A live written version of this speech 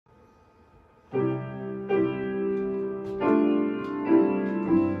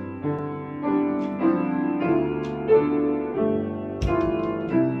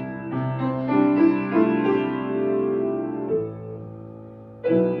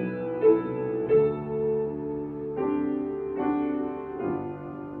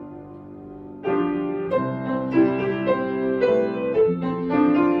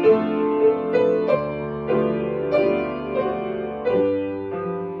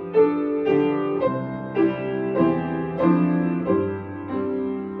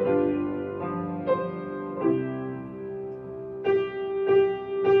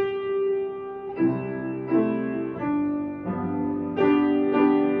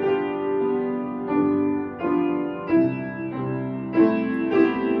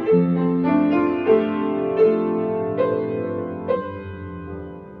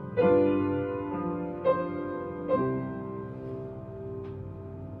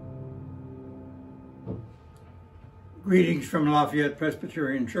Greetings from Lafayette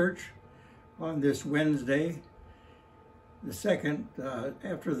Presbyterian Church on this Wednesday,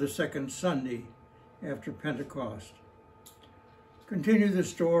 after the second Sunday after Pentecost. Continue the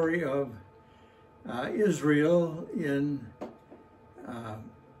story of Israel in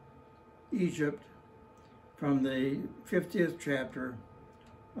Egypt from the 50th chapter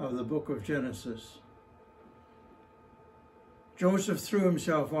of the book of Genesis. Joseph threw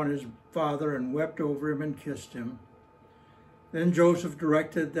himself on his father and wept over him and kissed him. Then Joseph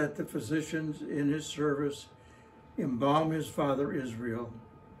directed that the physicians in his service embalm his father Israel.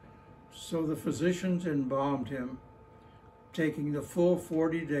 So the physicians embalmed him, taking the full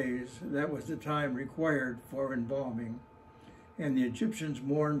 40 days. That was the time required for embalming. And the Egyptians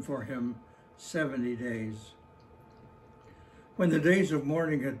mourned for him 70 days. When the days of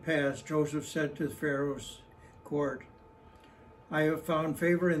mourning had passed, Joseph said to Pharaoh's court, "I have found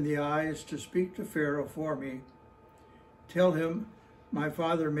favor in the eyes to speak to Pharaoh for me. Tell him, my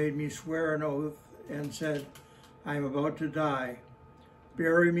father made me swear an oath and said, I am about to die.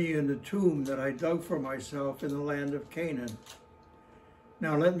 Bury me in the tomb that I dug for myself in the land of Canaan.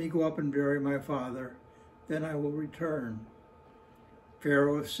 Now let me go up and bury my father, then I will return."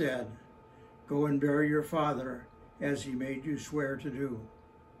 Pharaoh said, "Go and bury your father, as he made you swear to do."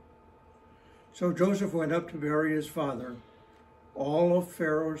 So Joseph went up to bury his father. All of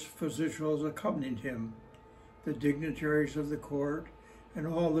Pharaoh's physicians accompanied him, the dignitaries of the court, and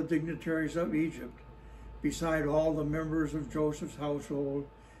all the dignitaries of Egypt, beside all the members of Joseph's household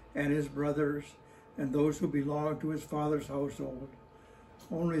and his brothers, and those who belonged to his father's household.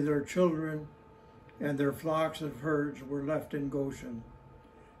 Only their children and their flocks and herds were left in Goshen.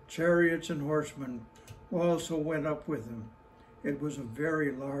 Chariots and horsemen also went up with him. It was a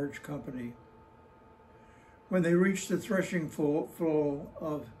very large company. When they reached the threshing floor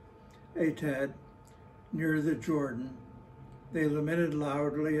of Atad, near the Jordan, they lamented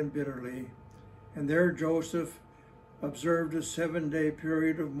loudly and bitterly, and there Joseph observed a 7-day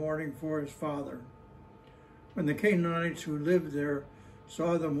period of mourning for his father. When the Canaanites who lived there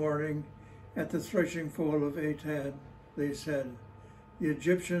saw the mourning at the threshing floor of Atad, they said, "The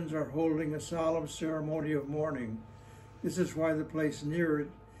Egyptians are holding a solemn ceremony of mourning. This is why the place near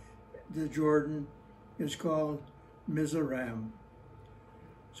the Jordan is called Mizraim."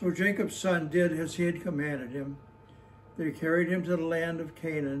 So Jacob's son did as he had commanded him. They carried him to the land of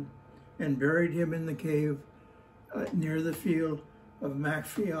Canaan and buried him in the cave near the field of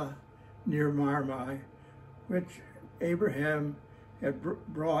Machpelah, near Mamre, which Abraham had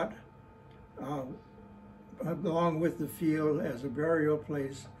brought along with the field as a burial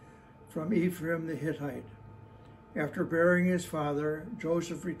place from Ephraim the Hittite. After burying his father,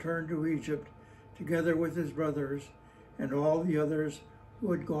 Joseph returned to Egypt together with his brothers and all the others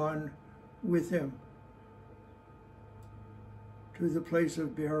who had gone with him to the place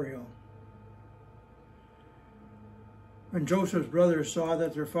of burial. When Joseph's brothers saw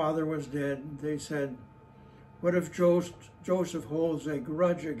that their father was dead, they said, "What if Joseph holds a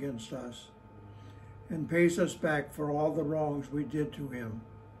grudge against us and pays us back for all the wrongs we did to him?"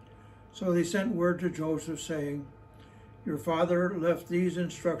 So they sent word to Joseph saying, "Your father left these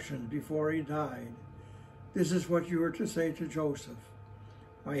instructions before he died. This is what you are to say to Joseph.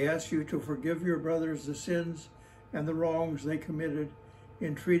 I ask you to forgive your brothers the sins and the wrongs they committed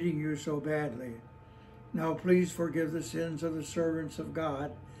in treating you so badly. Now please forgive the sins of the servants of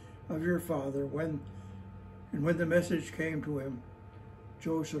God, of your father." When the message came to him,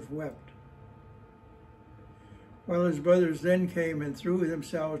 Joseph wept. While his brothers then came and threw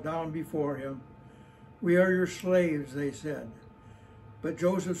themselves down before him. "We are your slaves," they said. But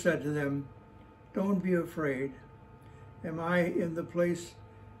Joseph said to them, "Don't be afraid. I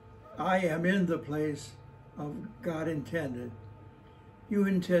am in the place of God intended. You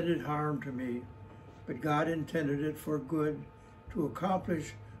intended harm to me, but God intended it for good, to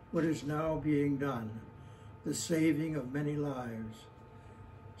accomplish what is now being done, the saving of many lives.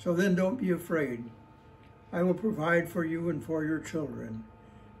 So then don't be afraid. I will provide for you and for your children."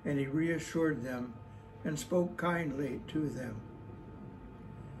 And he reassured them and spoke kindly to them.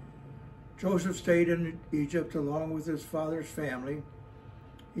 Joseph stayed in Egypt along with his father's family.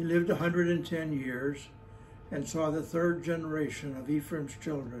 He lived 110 years and saw the third generation of Ephraim's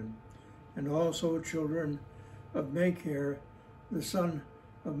children, and also children of Machir, the son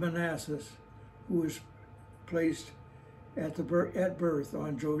of Manasseh, who was placed at birth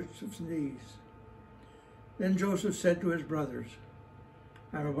on Joseph's knees. Then Joseph said to his brothers,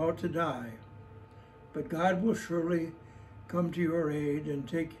 "I am about to die, but God will surely come to your aid and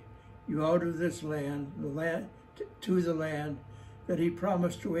take you out of this land, to the land that he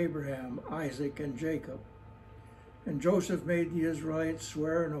promised to Abraham, Isaac, and Jacob. And Joseph made the Israelites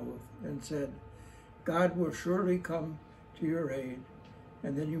swear an oath and said, God will surely come to your aid,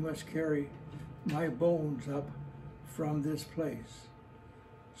 and then you must carry my bones up from this place.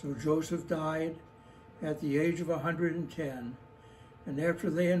 So Joseph died at the age of 110, and after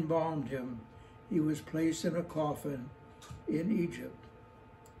they embalmed him, he was placed in a coffin in Egypt.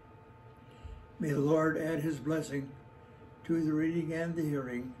 May the Lord add his blessing to the reading and the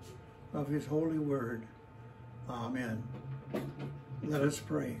hearing of his holy word. Amen. Let us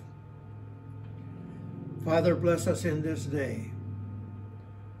pray. Father, bless us in this day,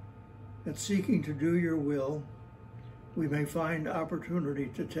 that seeking to do your will, we may find opportunity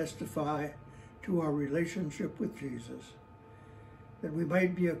to testify to our relationship with Jesus, that we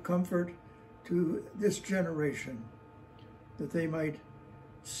might be a comfort to this generation, that they might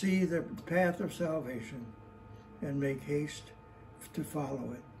see the path of salvation and make haste to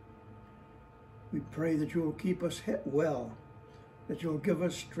follow it. We pray that you will keep us well, that you'll give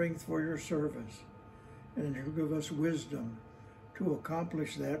us strength for your service, and that you'll give us wisdom to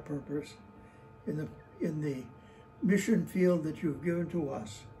accomplish that purpose in the mission field that you've given to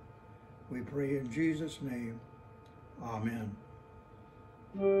us. We pray in Jesus' name. Amen.